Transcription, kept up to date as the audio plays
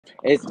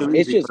It's Too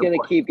it's easy for just the gonna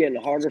boy. keep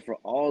getting harder for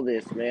all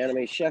this, man. I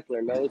mean,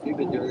 Sheckler knows we've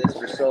been doing this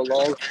for so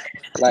long.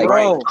 Like, Right.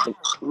 Bro, the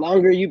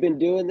longer you've been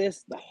doing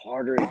this, the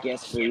harder it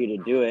gets for you to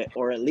do it,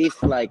 or at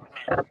least like,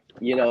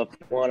 if you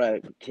want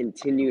to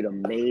continue to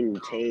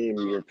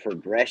maintain your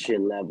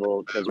progression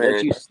level, because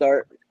once Man, you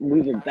start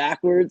moving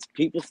backwards,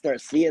 people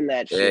start seeing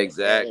that shit,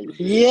 and exactly.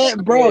 yeah,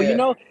 bro. You yeah,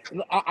 know,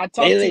 I then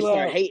talked they to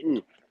start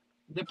hating.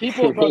 the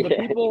people, bro. Yeah,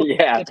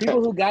 yeah, The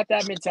people who got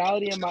that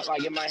mentality in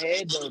my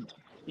head.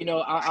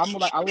 I'm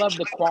like, I love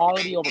the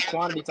quality over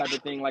quantity type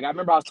of thing. Like I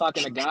remember I was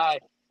talking to a guy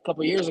a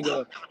couple years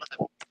ago,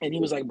 and he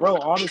was like, "Bro,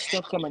 all this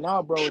stuff coming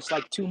out, bro, it's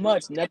like too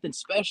much. Nothing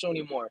special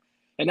anymore."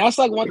 And that's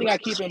like one thing I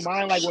keep in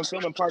mind, like when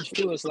filming parts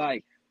too. It's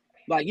like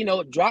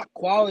drop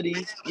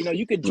quality.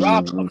 You could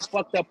drop a Mhm.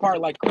 fucked up part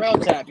like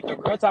Krell Tap.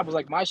 Krell Tap was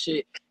like my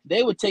shit.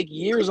 They would take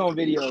years on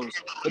videos,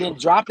 but then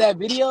drop that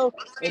video,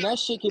 and that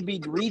shit could be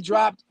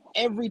redropped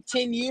every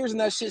 10 years, and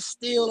that shit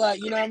still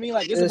like, you know what I mean?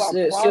 Like it's about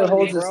It still quality,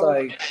 holds its bro.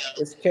 like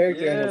its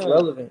character and it's Yeah.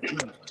 relevant.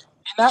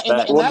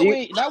 And well, do that you,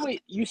 way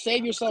you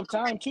save yourself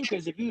time too,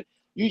 because if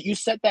you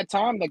set that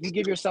time, like you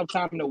give yourself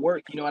time to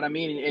work, you know what I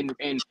mean,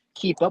 and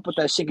keep up with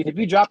that shit. Because if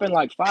you drop in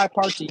like 5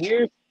 parts a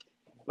year,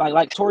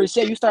 like Tori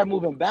said, you start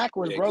moving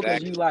backwards, bro,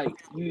 because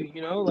Exactly.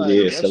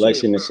 Yeah, that shit.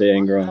 selection is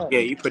staying grown. Yeah,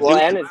 you well,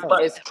 produce and too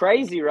much. it's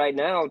crazy right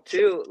now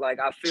too. Like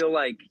I feel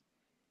like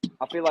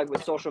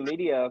with social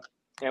media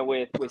and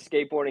with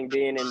skateboarding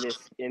being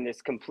in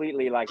this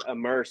completely like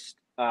immersed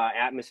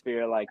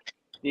atmosphere, like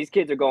these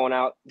kids are going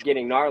out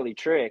getting gnarly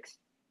tricks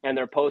and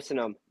they're posting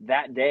them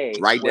that day.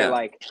 Right Where there.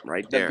 like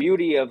Right the there.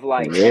 beauty of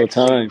In like real actually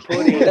time.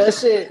 putting, That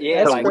shit, yeah,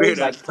 that's Some like weird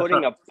crazy. ass like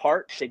putting stuff. a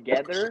part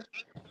together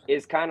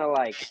is kind of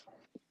like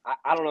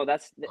I don't know.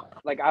 That's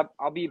like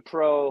I'll be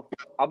pro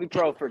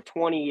for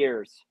 20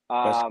 years.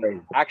 That's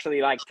crazy.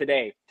 Actually, like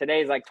today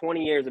is like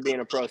 20 years of being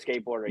a pro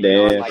skateboarder. And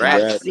Damn, like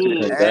I've Congrats.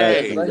 seen.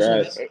 Hey.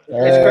 Congratulations.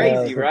 It's Yeah,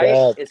 crazy, right?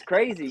 congrats. It's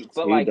crazy,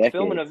 but 2 decades.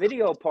 filming a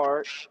video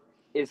part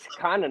is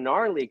kind of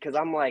gnarly because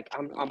I'm like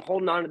I'm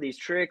holding on to these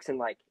tricks, and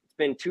like it's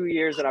been 2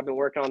 years that I've been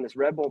working on this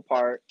Red Bull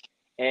part,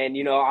 and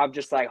I'm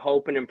just like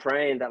hoping and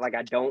praying that like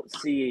I don't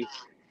see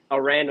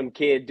a random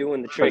kid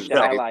doing the trick that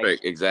I Second like trick.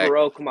 Exactly.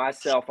 broke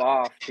myself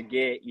off to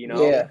get.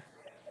 Yeah,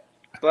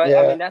 But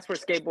I yeah. mean, that's where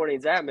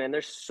skateboarding's at, man.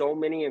 There's so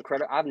many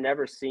incredible. I've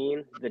never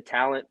seen the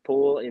talent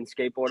pool in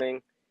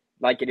skateboarding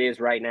like it is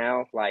right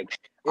now. Like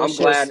It's I'm just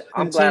glad.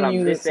 I'm glad I'm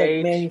continuous this like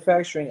age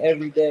manufacturing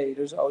every day.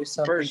 There's always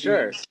for something being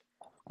sure.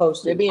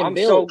 They're posted. being I'm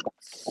built.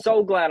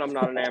 so glad I'm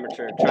not an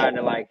amateur trying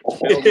to like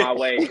build my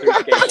way through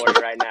skateboarding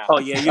right now. Oh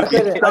yeah, you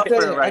be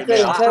suffering I right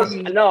couldn't now. tell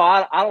you. No,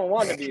 I don't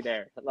want to be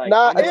there. Like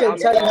Nah, I it, couldn't I'm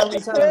tell you it how all many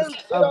happy. times depends.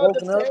 It I've all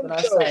woken up and depends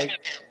I though. say,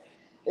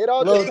 It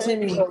all little depends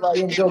Timmy though. Like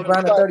didn't go it's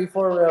grind a like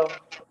 34 rail,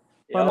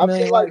 Yep. 100 I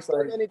million feel like likes. so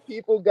Like, many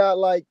people got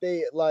like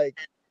they like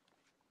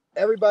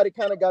everybody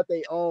kind of got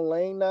their own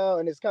lane now,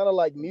 and it's kind of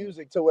like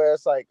music to where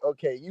it's like,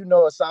 okay, a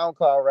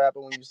SoundCloud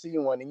rapper when you see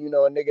one, and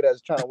a nigga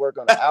that's trying to work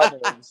on an album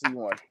when you see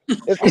one.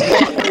 It's the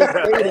same thing with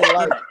skating,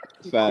 like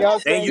what I'm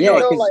Facts. saying. And you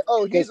know, Like,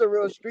 oh, he's a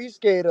real street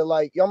skater.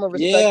 Like, I'm gonna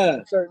respect him Yeah.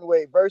 a certain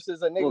way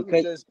versus a Well, nigga who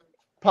just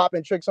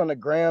popping tricks on the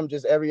gram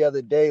just every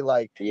other day.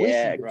 Like, we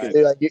see yeah, this Right.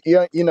 shit. Like,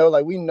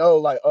 like we know,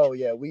 like, oh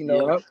yeah, we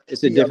know Yep.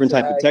 It's a he up different to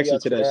type of that, he texture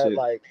up to to that that. shit.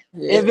 Like,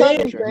 yeah, it's And kind of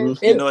for then the sure. same you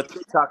and shit. know a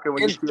TikToker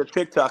when you and, see a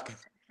TikToker.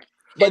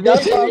 But and then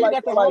that's too, why I then you like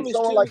got the for like homies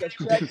someone too. like a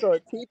Shex or a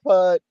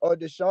Teapot or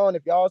Dashawn,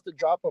 if y'all was to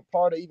drop a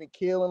part or even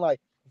killing, like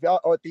if y'all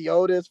or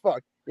Theotis,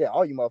 fuck yeah,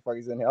 all you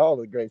motherfuckers in here, all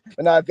the greats.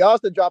 But now if y'all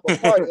was to drop a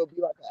part, it'll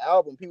be like an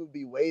album. People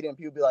be waiting,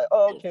 people be like,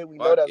 oh, Oh, okay, we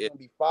know fuck that's yeah. gonna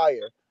be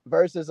fire.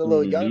 Versus a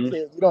little young Hmm.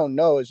 kid, you don't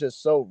know. It's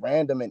just so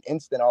random and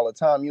instant all the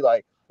time. You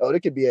like, oh,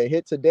 it could be a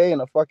hit today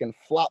and a fucking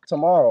flop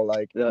tomorrow.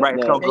 Like, The Right,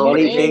 it's the gonna And go you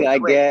funny big thing and I quick.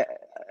 get,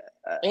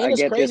 I and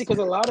it's get crazy this. because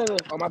a lot of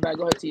the my bad,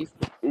 go ahead, Teeth.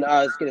 No,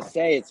 I was gonna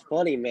say it's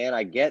funny, man.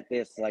 I get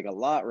this like a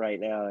lot right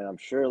now, and I'm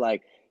sure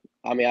like,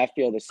 I mean, I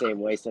feel the same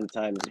way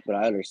sometimes, but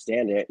I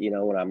understand it.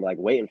 When I'm like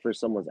waiting for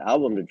someone's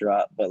album to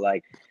drop, but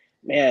like,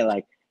 man,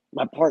 like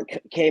my part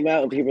came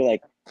out, and people are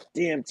like,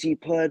 "Damn, T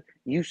Pud,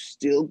 you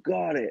still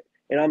got it,"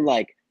 and I'm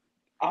like,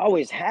 I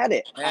always had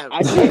it.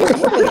 I just been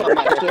working on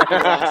my shit for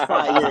the last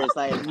 5 years.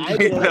 Like, I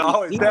ain't You gonna let you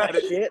always see my had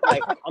it. shit.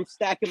 Like, I'm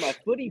stacking my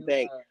footy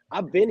bank.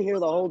 I've been here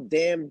the whole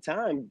damn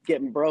time,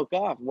 getting broke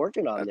off,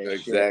 working I on know this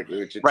shit. exactly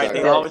what you're Right,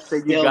 talking they Still, always about. say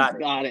you still got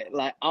it. got it.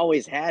 Like,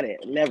 always had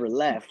it. Never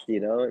left.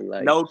 And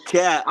like, No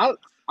cap. I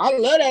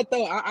love that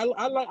though.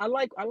 I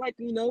like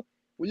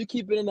when you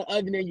keep it in the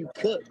oven and you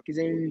cook, because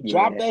then you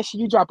drop yeah, that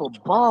shit, you drop a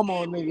bomb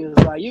on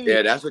niggas. Like you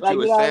Yeah, that's what you like,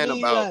 were you know what I saying mean?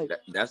 about Like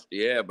that's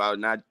about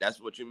not.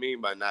 That's what you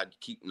mean by not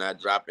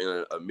dropping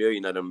a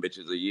million of them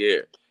bitches a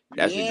year.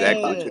 That's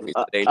exactly what yeah, you mean.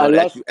 So they know that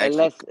unless you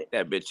actually unless cook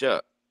that bitch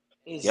up.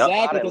 Yep.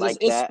 got exactly, it because it's like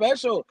it's that.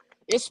 special.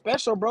 It's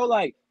special, bro.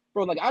 Like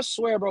I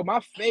swear, bro,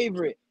 my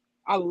favorite.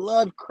 I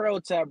love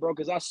Krell Tap, bro,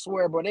 because I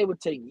swear, bro, they would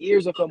take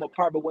years to film a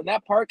part. But when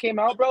that part came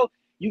out, bro,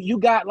 you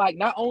got like,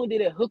 not only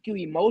did it hook you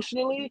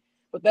emotionally,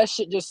 but that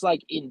shit just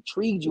like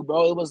intrigued you,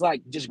 bro. It was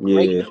like just Yeah.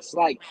 greatness.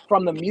 Like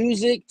from the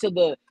music to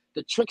the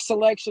trick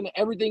selection,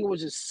 everything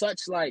was just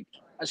such like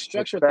a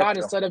It's structured thought special.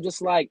 instead of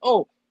just like,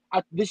 oh,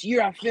 this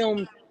year I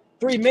filmed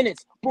 3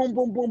 minutes, boom,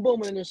 boom, boom,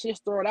 boom, and then shit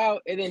throw it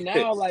out, and then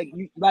now like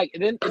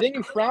and then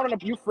you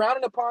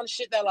frowning upon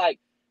shit that like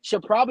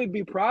should probably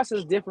be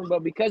processed different,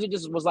 but because it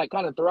just was like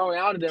kind of thrown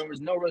out and there was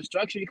no real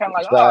structure, you kind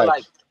of like, oh,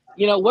 like,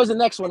 you know, where's the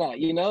next one at?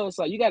 You know, it's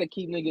like you got to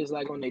keep niggas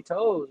like on their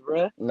toes,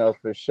 bruh. No,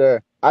 for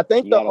sure. I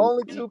think the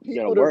only two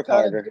people to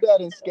kind of do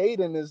that in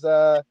skating is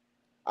I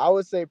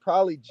would say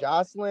probably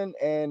Jocelyn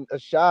and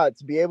Ashad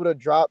to be able to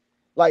drop.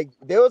 Like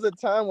there was a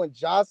time when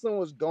Jocelyn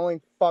was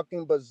going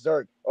fucking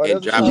berserk, or there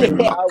was a time when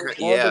Ashad was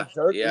going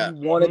berserk, and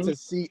you wanted to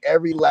see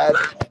every last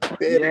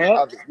bit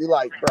of it. You're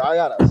like, bro, I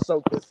gotta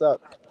soak this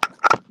up.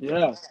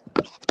 Yeah,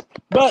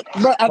 but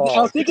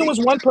I think it was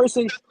one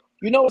person.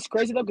 You know what's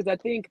crazy though, because I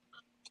think,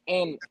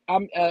 and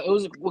it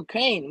was with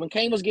Kane when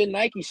Kane was getting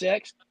Nike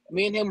checks.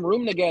 Me and him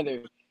roomed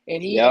together,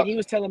 and he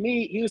was telling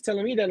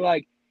me that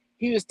like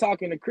he was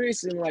talking to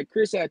Chris, and like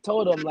Chris had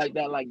told him like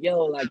that, like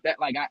yo, like that,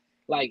 like I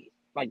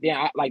like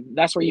damn, like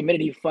that's where he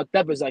admitted he fucked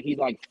up. Is like he's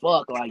like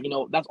fuck, like you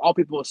know that's all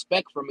people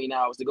expect from me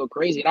now is to go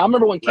crazy. And I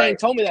remember when Kane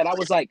told me that, I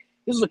was like,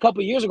 this was a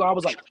couple years ago. I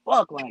was like,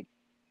 fuck, like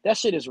that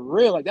shit is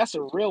real. Like that's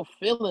a real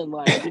feeling.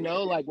 Like you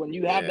know, like when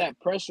you have that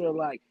pressure,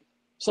 like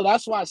so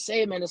that's why I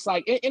say, man, it's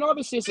like and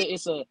obviously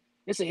it's a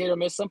hit or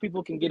miss. Some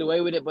people can get away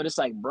with it, but it's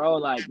like, bro,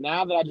 like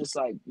now that I just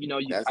like, you know,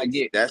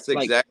 that's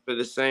exactly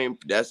the same.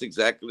 That's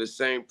exactly the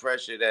same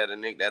pressure that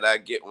I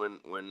get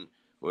when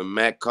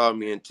Mac called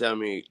me and tell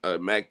me,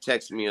 Mac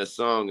text me a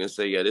song and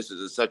say, yeah, this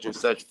is a such and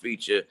such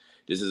feature.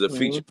 This is a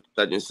feature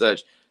such and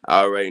such.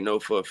 I already know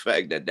for a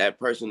fact that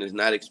person is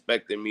not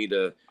expecting me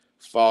to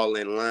fall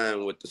in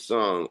line with the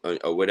song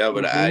or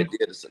whatever the idea.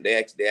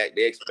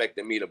 They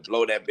expecting me to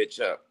blow that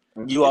bitch up.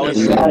 You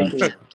always